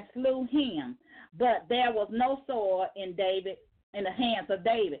and slew him. But there was no sword in the hands of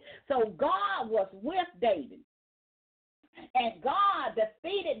David. So God was with David, and God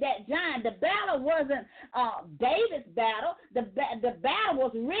defeated that giant. The battle wasn't David's battle. The battle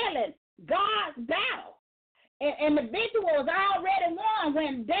was really God's battle. And the victory was already won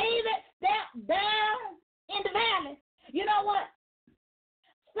when David stepped down in the valley. You know what?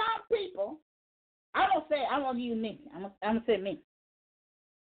 Some people, I won't use me. I'm going to say me.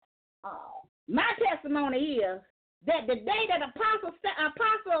 My testimony is that the day that a prophet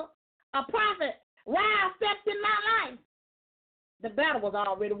Rise stepped in my life, the battle was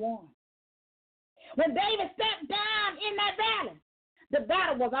already won. When David stepped down in that valley, the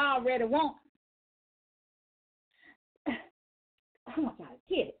battle was already won. I want y'all to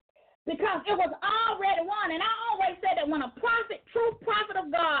get it. Because it was already won. And I always say that when a prophet, true prophet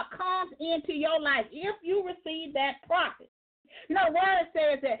of God, comes into your life, if you receive that prophet, you know, the word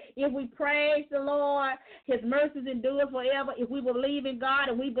says that if we praise the Lord, his mercies endure forever. If we believe in God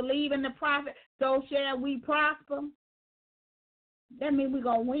and we believe in the prophet, so shall we prosper. That means we're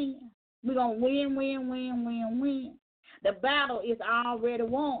going to win. We're going to win. The battle is already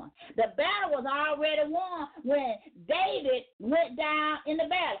won. The battle was already won when David went down in the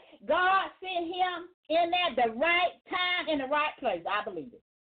valley. God sent him in there the right time in the right place. I believe it.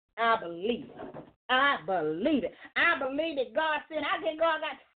 I believe that God sent. I think God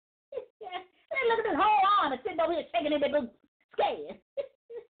got. Look at this whole arm and sitting over here shaking in their boots, scared.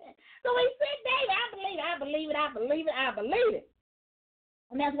 So he said, David, I believe it.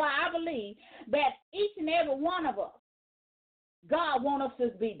 And that's why I believe that each and every one of us, God wants us to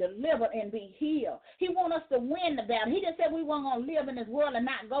be delivered and be healed. He wants us to win the battle. He just said we weren't going to live in this world and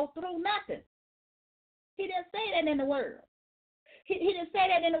not go through nothing. He didn't say that in the word. He didn't say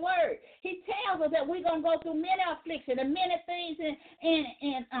that in the word. He tells us that we're going to go through many afflictions and many things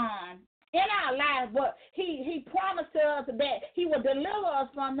in our lives, but he promised us that he will deliver us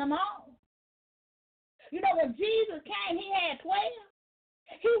from them all. You know, when Jesus came, he had 12.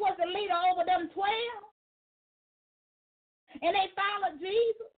 He was the leader over them 12. And they followed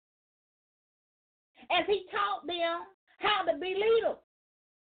Jesus as he taught them how to be leaders.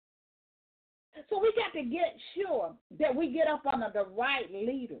 So we got to get sure that we get up under the right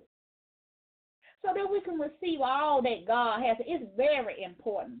leader so that we can receive all that God has. It's very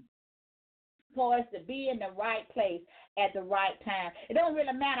important for us to be in the right place at the right time. It don't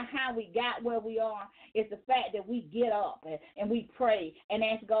really matter how we got where we are. It's the fact that we get up and we pray and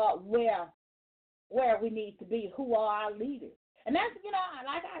ask God where we need to be, who are our leaders. And that's,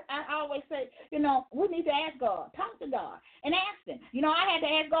 like I always say, we need to ask God, talk to God, and ask Him. I had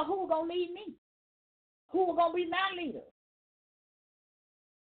to ask God who was going to lead me, who was going to be my leader.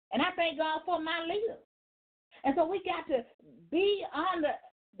 And I thank God for my leaders. And so we got to be under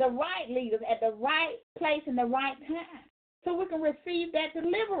the right leaders at the right place in the right time so we can receive that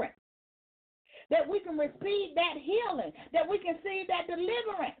deliverance, that we can receive that healing, that we can see that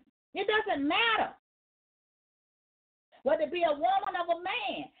deliverance. It doesn't matter whether it be a woman or a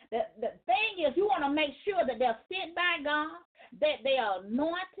man. The thing is, you want to make sure that they're sent by God, that they are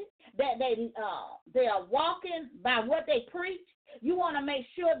anointed, that they are walking by what they preach. You want to make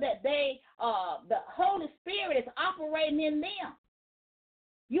sure that the Holy Spirit is operating in them.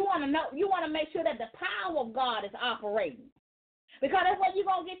 You want to make sure that the power of God is operating, because that's where you're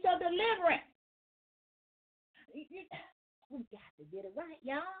going to get your deliverance. We got to get it right,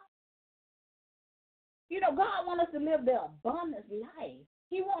 y'all. God wants us to live the abundant life.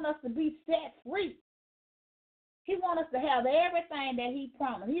 He wants us to be set free. He wants us to have everything that He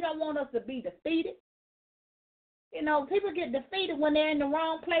promised. He don't want us to be defeated. People get defeated when they're in the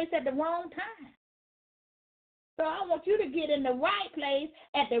wrong place at the wrong time. So I want you to get in the right place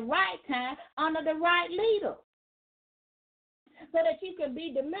at the right time under the right leader so that you can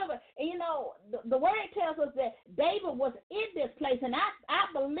be delivered. And, the word tells us that David was in this place, and I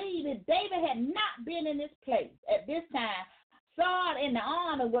believe if David had not been in this place at this time, Saul and the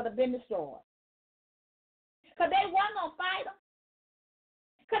army would have been destroyed. Because they weren't going to fight him,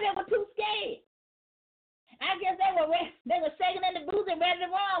 because they were too scared. I guess they were shaking in the boots and ready to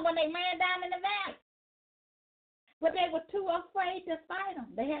run when they ran down in the valley. But they were too afraid to fight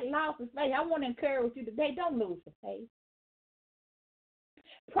them. They had lost the faith. I want to encourage you today, don't lose the faith.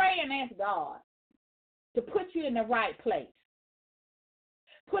 Pray and ask God to put you in the right place.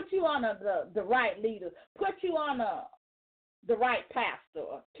 Put you on the right leader. Put you on the right pastor,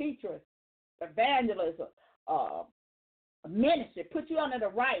 or teacher, evangelist, ministry. Put you under the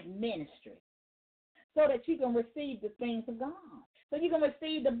right ministry so that you can receive the things of God. So you can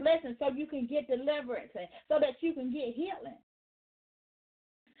receive the blessing, so you can get deliverance, and so that you can get healing.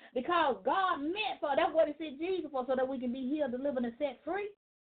 Because God meant for, that's what He sent Jesus for, so that we can be healed, delivered, and set free.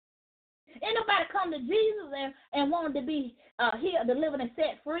 Ain't nobody come to Jesus and wanted to be healed, delivered, and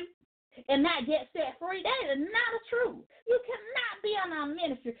set free and not get set free. That is not the truth. You cannot be on our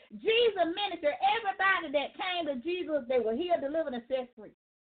ministry. Jesus ministered. Everybody that came to Jesus, they were healed, delivered, and set free.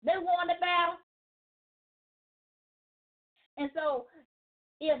 They won the battle. And so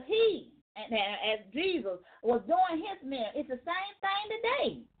if He, as Jesus, was doing His ministry, it's the same thing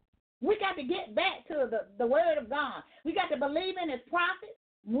today. We got to get back to the Word of God. We got to believe in His prophets.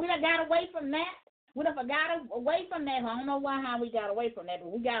 We done got away from that. We done got away from that. I don't know how we got away from that,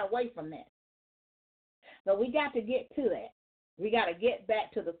 but we got away from that. So we got to get to that. We got to get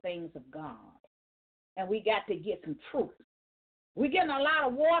back to the things of God. And we got to get some truth. We're getting a lot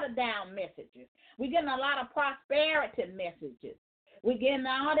of watered down messages. We're getting a lot of prosperity messages. We're getting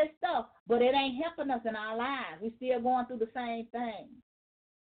all this stuff, but it ain't helping us in our lives. We're still going through the same thing.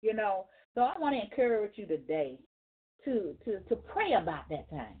 So I want to encourage you today to pray about that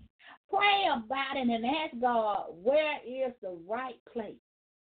thing. Pray about it and ask God, where is the right place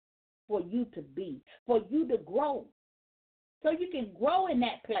for you to be, for you to grow, so you can grow in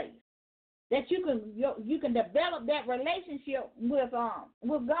that place, that you can develop that relationship with God.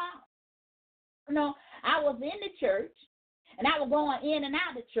 I was in the church, and I was going in and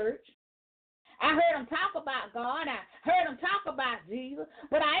out of the church. I heard them talk about God. I heard them talk about Jesus,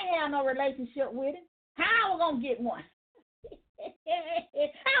 but I ain't have no relationship with Him. How I was going to get one?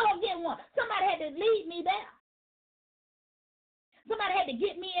 How I was get one? Somebody had to lead me there. Somebody had to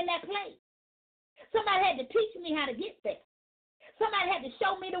get me in that place. Somebody had to teach me how to get there. Somebody had to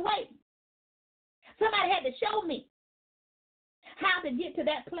show me the way. Somebody had to show me how to get to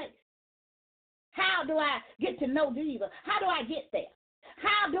that place. How do I get to know Jesus? How do I get there?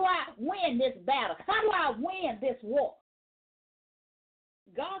 How do I win this battle? How do I win this war?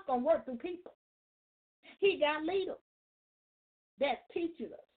 God's going to work through people. He got leaders that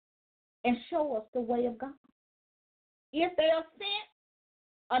teaches us and show us the way of God. If they are sent,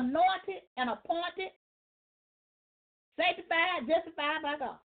 anointed, and appointed, sanctified, justified by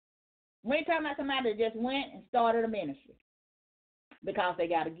God. We ain't talking about somebody that just went and started a ministry because they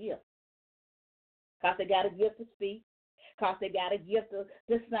got a gift. Because they got a gift to speak. Because they got a gift to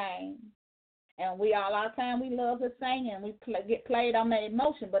sing. And a lot of time we love to sing and we get played on the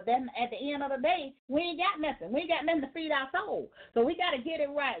emotion. But then at the end of the day, we ain't got nothing. We ain't got nothing to feed our soul. So we got to get it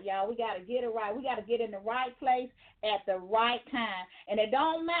right, y'all. We got to get it right. We got to get in the right place at the right time. And it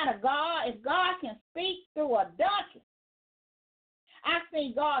don't matter, if God can speak through a donkey, I've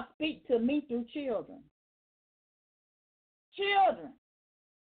seen God speak to me through children. Children.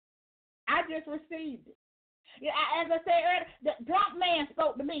 I just received it. Yeah, as I said earlier, the drunk man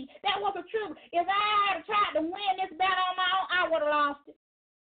spoke to me. That was the truth. If I had tried to win this battle on my own, I would have lost it.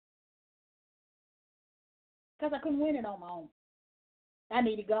 Because I couldn't win it on my own. I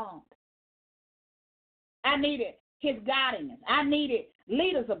needed God. I needed his guidance. I needed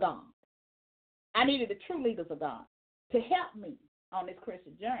leaders of God. I needed the true leaders of God to help me on this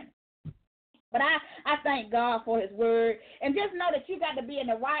Christian journey. But I thank God for his word. And just know that you got to be in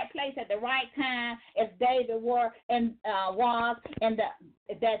the right place at the right time, as David was, and that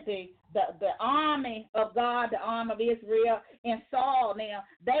the army of God, the army of Israel, and Saul now,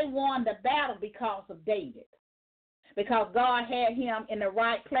 they won the battle because of David. Because God had him in the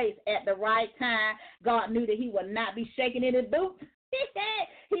right place at the right time. God knew that he would not be shaking in his boots.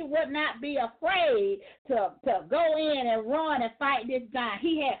 He would not be afraid to go in and run and fight this giant.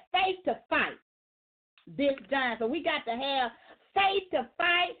 He had faith to fight this giant. So we got to have faith to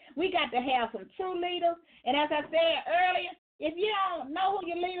fight. We got to have some true leaders. And as I said earlier, if you don't know who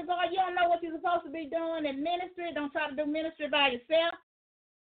your leaders are, you don't know what you're supposed to be doing in ministry, don't try to do ministry by yourself.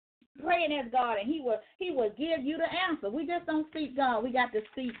 Pray and ask God, and he will give you the answer. We just don't seek God. We got to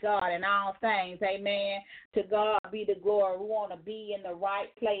seek God in all things. Amen. To God be the glory. We want to be in the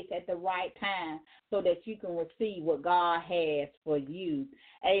right place at the right time so that you can receive what God has for you.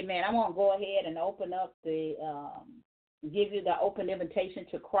 Amen. I want to go ahead and open up give you the open invitation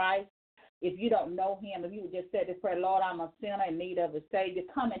to Christ. If you don't know him, if you would just say this prayer, Lord, I'm a sinner in need of a Savior.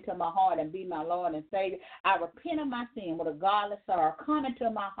 Come into my heart and be my Lord and Savior. I repent of my sin with a godless sorrow. Come into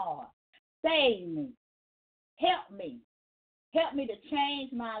my heart. Save me. Help me. Help me to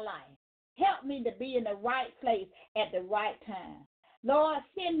change my life. Help me to be in the right place at the right time. Lord,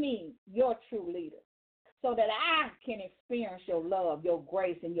 send me your true leader so that I can experience your love, your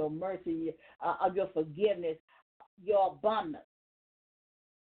grace, and your mercy, your forgiveness, your abundance.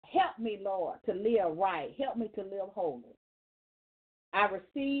 Help me, Lord, to live right. Help me to live holy. I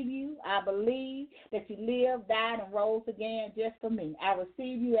receive you. I believe that you lived, died, and rose again just for me. I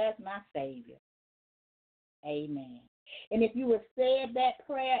receive you as my Savior. Amen. And if you have said that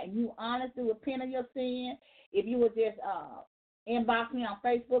prayer and you honestly repent of your sin, if you would just inbox me on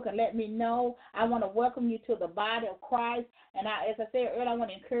Facebook and let me know, I want to welcome you to the body of Christ. And as I said earlier, I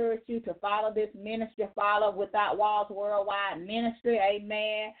want to encourage you to follow this ministry, follow Without Walls Worldwide Ministry.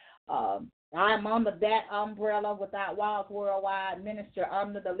 Amen. I'm under that umbrella, Without Walls Worldwide Ministry,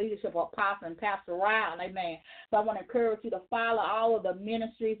 under the leadership of Apostle and Pastor Ryan. Amen. So I want to encourage you to follow all of the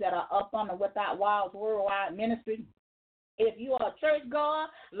ministries that are up under Without Walls Worldwide Ministry. If you are a church goer,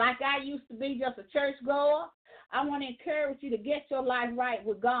 like I used to be, just a church goer, I want to encourage you to get your life right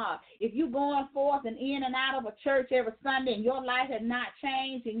with God. If you're going forth and in and out of a church every Sunday and your life has not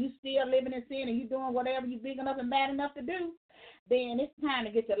changed and you're still living in sin and you're doing whatever you're big enough and bad enough to do, then it's time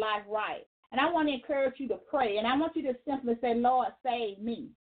to get your life right. And I want to encourage you to pray. And I want you to simply say, Lord, save me.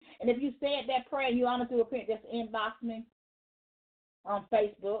 And if you said that prayer and you want to repent, just inbox me on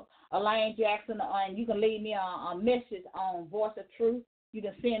Facebook, Elaine Jackson, and you can leave me a message on Voice of Truth. You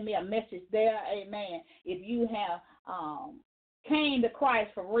can send me a message there, amen, if you have came to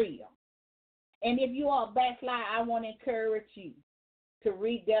Christ for real. And if you are a backslider, I want to encourage you to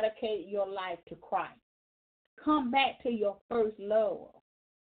rededicate your life to Christ. Come back to your first love.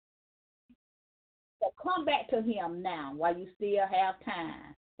 So come back to him now while you still have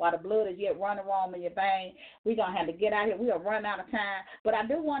time. While the blood is yet running warm in your veins, we're going to have to get out here. We'll run out of time. But I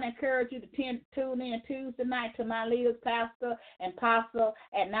do want to encourage you to tune in Tuesday night to my leaders, Pastor and Apostle,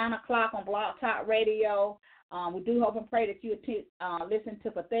 at 9 o'clock on Blog Talk Radio. We do hope and pray that you listen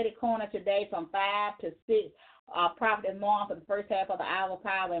to Pathetic Corner today from 5 to 6. Prophet and Mom for the first half of the Hour of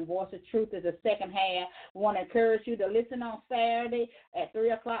Power, and Voice of Truth is the second half. We want to encourage you to listen on Saturday at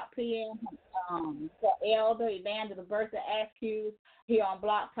 3 o'clock p.m. For Elder Evangelist Bertha Askew here on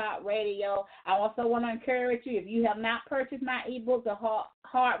Block Talk Radio. I also want to encourage you, if you have not purchased my ebook, The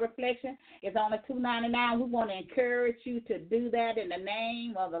Heart Reflection, it's only $2.99. We want to encourage you to do that in the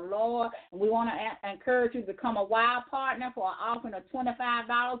name of the Lord. And we want to encourage you to become a wild partner for an offering of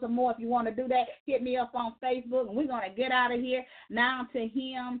 $25 or more. If you want to do that, hit me up on Facebook, and we're going to get out of here now to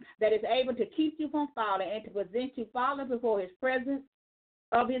him that is able to keep you from falling and to present you falling before his presence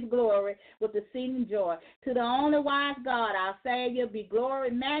of his glory with exceeding joy. To the only wise God, our Savior, be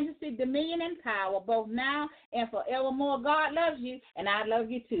glory, majesty, dominion, and power, both now and forevermore. God loves you, and I love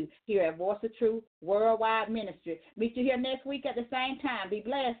you too, here at Voice of Truth Worldwide Ministry. Meet you here next week at the same time. Be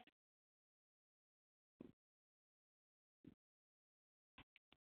blessed.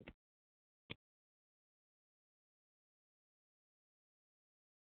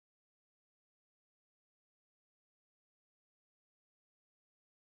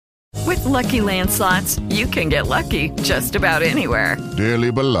 With Lucky Land Slots, you can get lucky just about anywhere. Dearly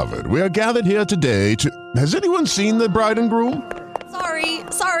beloved, we are gathered here today to... Has anyone seen the bride and groom?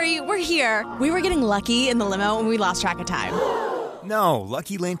 Sorry, we're here. We were getting lucky in the limo and we lost track of time. No,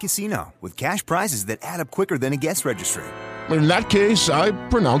 Lucky Land Casino, with cash prizes that add up quicker than a guest registry. In that case, I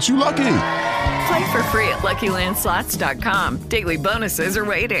pronounce you lucky. Play for free at LuckyLandSlots.com. Daily bonuses are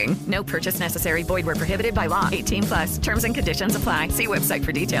waiting. No purchase necessary. Void where prohibited by law. 18+. Terms and conditions apply. See website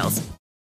for details.